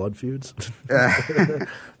better than blood feuds?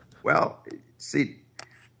 Well, see,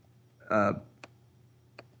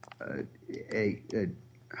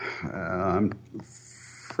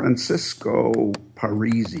 Francisco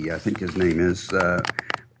Parisi, I think his name is,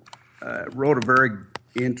 wrote a very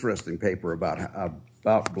interesting paper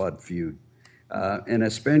about blood feud, and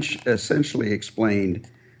essentially explained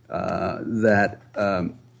that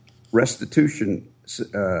restitution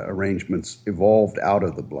arrangements evolved out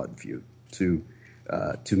of the blood feud to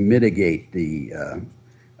mitigate the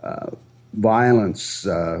violence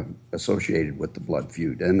associated with the blood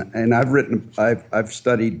feud. And I've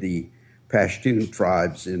studied the Pashtun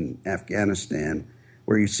tribes in Afghanistan,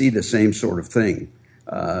 where you see the same sort of thing.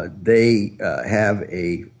 They have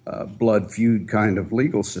a blood feud kind of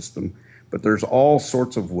legal system, but there's all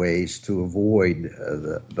sorts of ways to avoid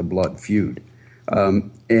the blood feud.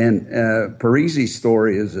 And Parisi's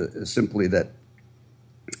story is simply that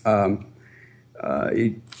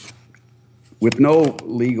with no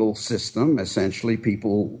legal system, essentially,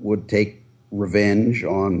 people would take revenge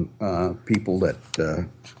on people that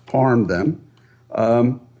harmed them.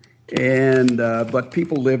 But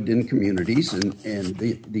people lived in communities, and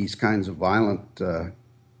these kinds of violent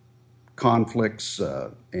conflicts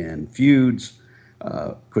and feuds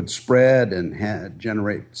could spread and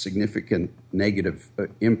generate significant negative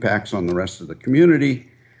impacts on the rest of the community.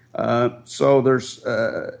 So there's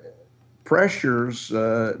pressures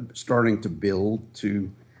starting to build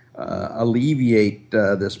to alleviate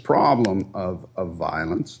this problem of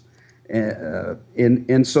violence.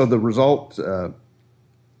 And so the result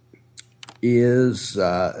is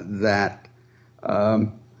that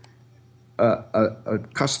a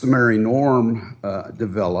customary norm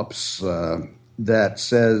develops that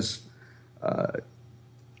says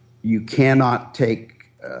you cannot take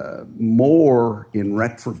more in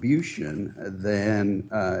retribution than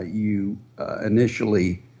you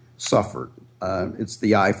initially suffered. It's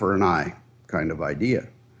the eye for an eye kind of idea.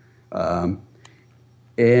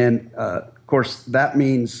 And of course, that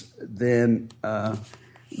means then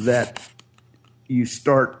that you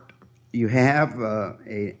have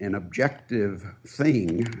an objective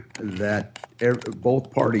thing that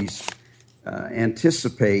both parties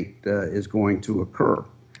anticipate is going to occur.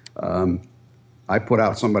 I put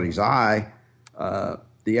out somebody's eye.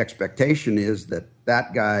 The expectation is that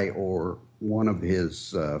that guy or one of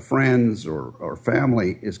his friends or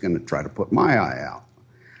family is going to try to put my eye out.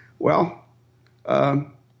 Well, I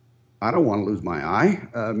don't want to lose my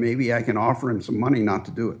eye. Maybe I can offer him some money not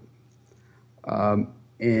to do it.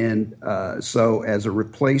 So as a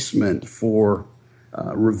replacement for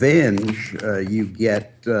revenge, you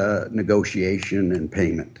get negotiation and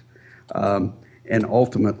payment. And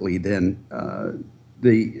ultimately then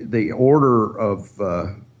the order of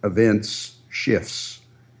events shifts.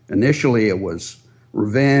 Initially it was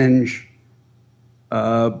revenge,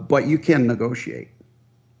 but you can negotiate.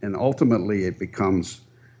 And ultimately it becomes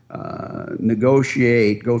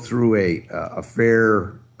negotiate, go through a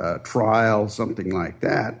fair trial, something like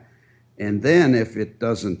that. And then if it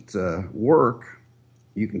doesn't work,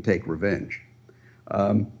 you can take revenge.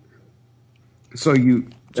 So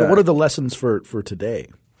what are the lessons for today?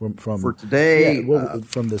 For today,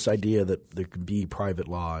 from this idea that there can be private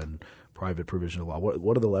law and private provision of law.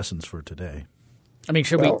 What are the lessons for today? I mean,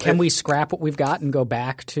 can we scrap what we've got and go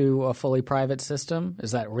back to a fully private system?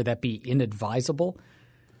 Would that be inadvisable?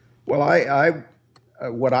 Well,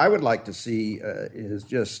 what I would like to see is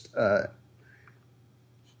just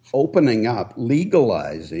opening up,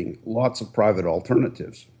 legalizing lots of private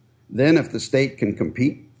alternatives. Then if the state can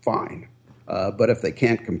compete, fine. But if they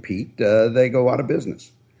can't compete, they go out of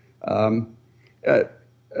business. A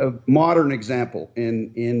modern example,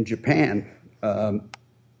 in Japan,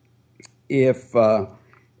 if an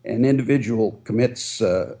individual commits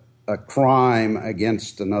a crime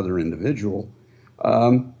against another individual,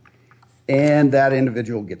 and that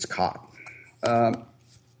individual gets caught,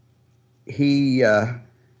 he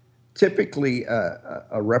typically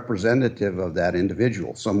a representative of that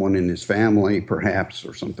individual, someone in his family perhaps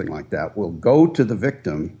or something like that, will go to the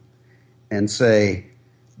victim and say,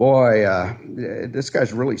 boy, this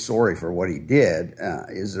guy's really sorry for what he did.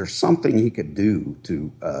 Is there something he could do to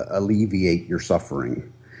alleviate your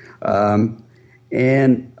suffering?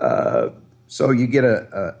 So you get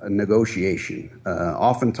a negotiation,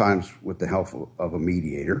 oftentimes with the help of a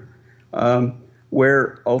mediator,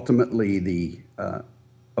 where ultimately the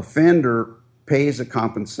offender pays a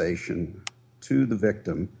compensation to the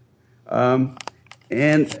victim. And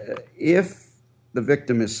if the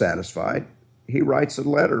victim is satisfied, he writes a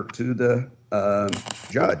letter to the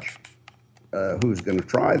judge who's going to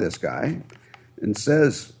try this guy and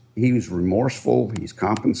says, he's remorseful, he's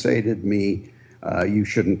compensated me, you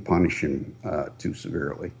shouldn't punish him too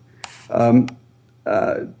severely.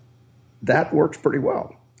 That works pretty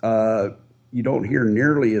well. You don't hear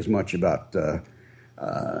nearly as much about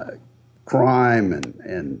crime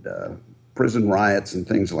and prison riots and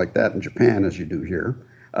things like that in Japan as you do here.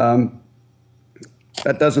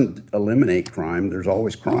 That doesn't eliminate crime. There's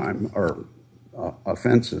always crime or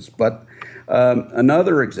offenses. But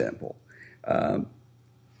another example,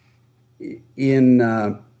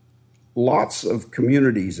 in lots of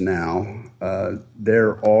communities now,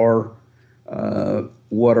 there are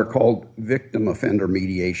what are called victim offender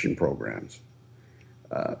mediation programs,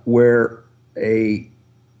 where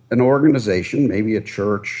an organization, maybe a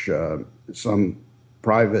church, some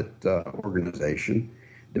private organization,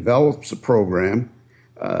 develops a program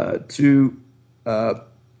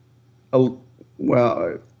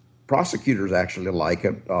prosecutors actually like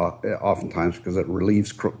it oftentimes because it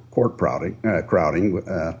relieves court crowding,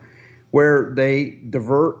 where they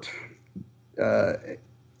divert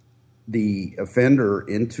the offender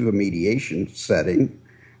into a mediation setting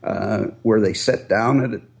where they sit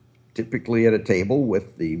down typically at a table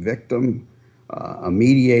with the victim, a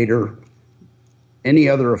mediator, any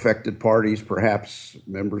other affected parties, perhaps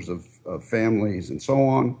members of families, and so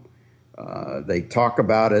on. They talk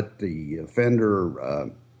about it. The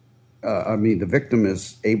offender, the victim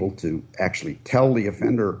is able to actually tell the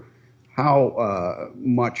offender how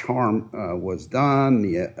much harm was done.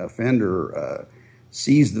 The offender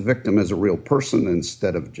sees the victim as a real person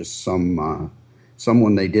instead of just someone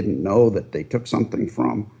they didn't know that they took something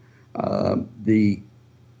from. They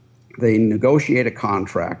negotiate a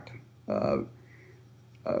contract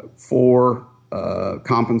for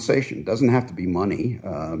compensation. It doesn't have to be money.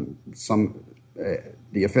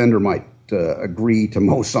 The offender might agree to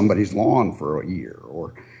mow somebody's lawn for a year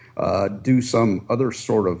or do some other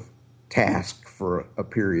sort of task for a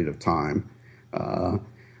period of time,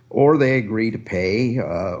 or they agree to pay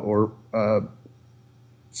or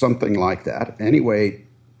something like that. Anyway,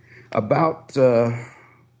 about the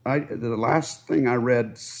last thing I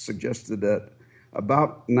read suggested that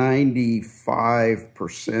about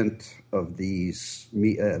 95% of these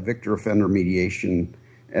victor offender mediation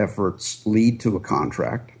efforts lead to a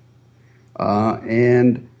contract,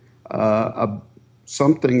 and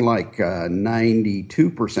something like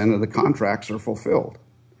 92% of the contracts are fulfilled.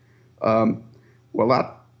 Well,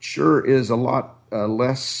 that sure is a lot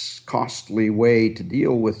less costly way to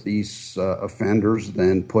deal with these offenders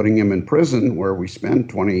than putting them in prison, where we spend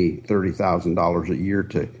 $20,000, $30,000 a year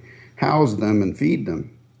to house them and feed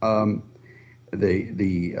them.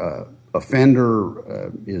 The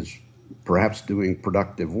offender is perhaps doing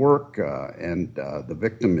productive work, and the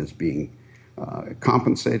victim is being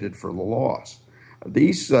compensated for the loss.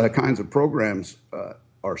 These kinds of programs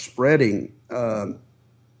are spreading.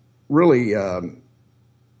 Really,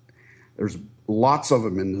 there's lots of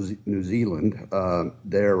them in New Zealand.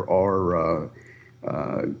 There are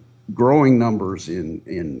growing numbers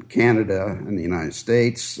in Canada and the United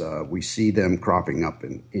States. We see them cropping up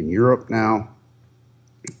in Europe now.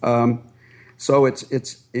 So it's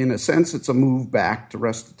in a sense, it's a move back to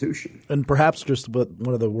restitution. And perhaps just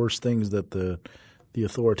one of the worst things that the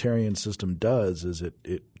authoritarian system does is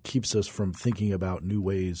it keeps us from thinking about new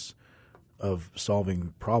ways of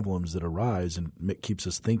solving problems that arise, and it keeps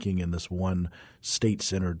us thinking in this one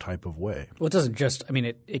state-centered type of way. Well, it doesn't just – I mean,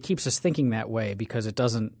 it keeps us thinking that way because it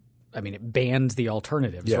doesn't – I mean, it bans the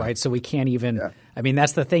alternatives, right? So we can't even I mean,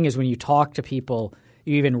 that's the thing is when you talk to people,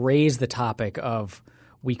 you even raise the topic of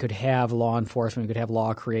we could have law enforcement, we could have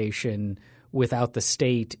law creation without the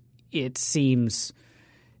state. It seems –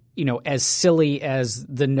 as silly as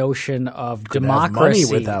the notion of democracy.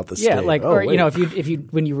 Have money without the state. If you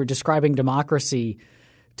when you were describing democracy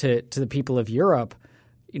to the people of Europe,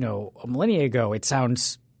 a millennia ago, it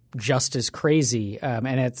sounds just as crazy,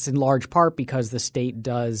 and it's in large part because the state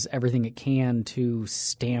does everything it can to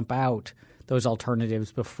stamp out those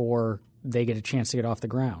alternatives before they get a chance to get off the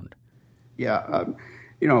ground. Yeah,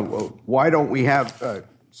 why don't we have?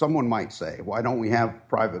 Someone might say, why don't we have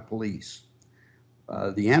private police?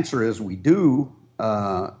 The answer is we do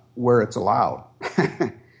where it's allowed,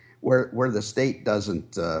 where the state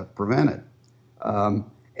doesn't prevent it.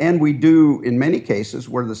 And we do in many cases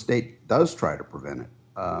where the state does try to prevent it.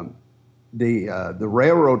 The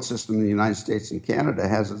railroad system in the United States and Canada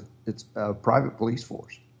has its private police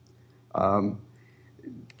force.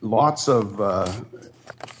 Lots of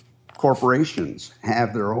corporations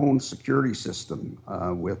have their own security system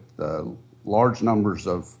with large numbers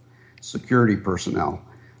of security personnel.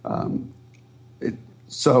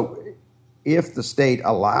 So if the state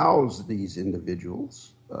allows these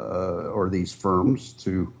individuals or these firms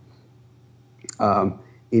to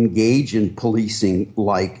engage in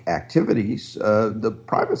policing-like activities, the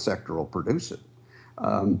private sector will produce it.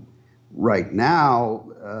 Right now,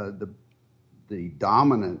 the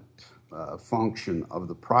dominant function of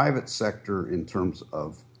the private sector in terms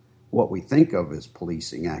of what we think of as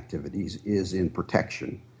policing activities is in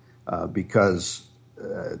protection. Because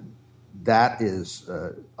that is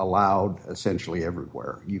allowed essentially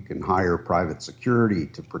everywhere. You can hire private security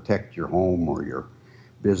to protect your home or your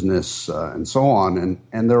business and so on.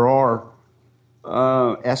 And there are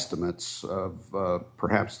estimates of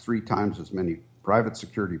perhaps 3 times as many private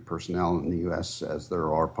security personnel in the U.S. as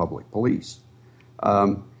there are public police.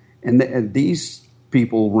 And these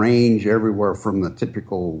people range everywhere from the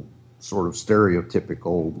typical sort of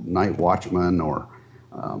stereotypical night watchman or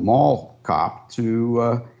mall cop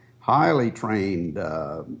to highly trained,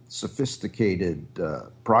 sophisticated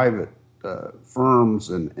private firms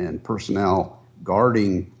and personnel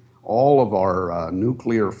guarding all of our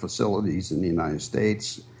nuclear facilities in the United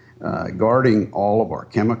States, guarding all of our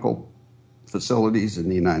chemical facilities in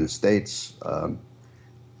the United States.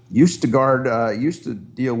 Used to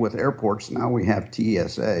deal with airports. Now we have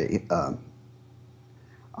TSA.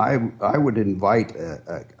 I would invite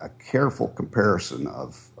a careful comparison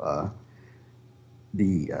of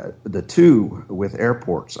the two with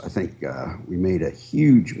airports. I think we made a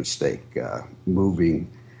huge mistake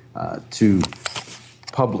moving to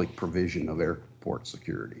public provision of airport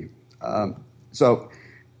security. So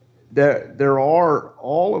there are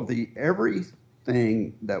all of everything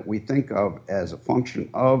that we think of as a function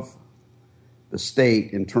of the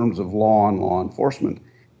state in terms of law and law enforcement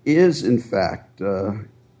is in fact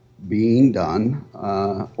being done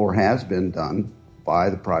or has been done by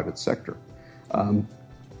the private sector. And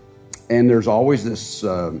there's always this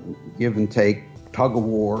give and take, tug of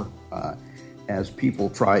war, as people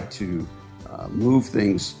try to move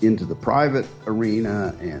things into the private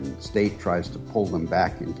arena and state tries to pull them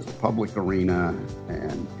back into the public arena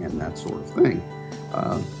and that sort of thing.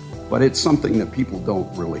 But it's something that people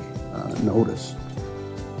don't really notice.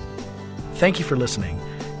 Thank you for listening.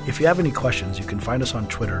 If you have any questions, you can find us on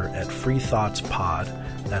Twitter at FreeThoughtsPod.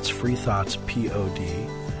 That's FreeThoughtsPod.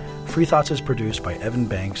 Free Thoughts is produced by Evan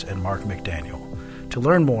Banks and Mark McDaniel. To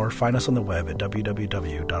learn more, find us on the web at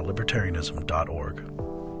www.Libertarianism.org.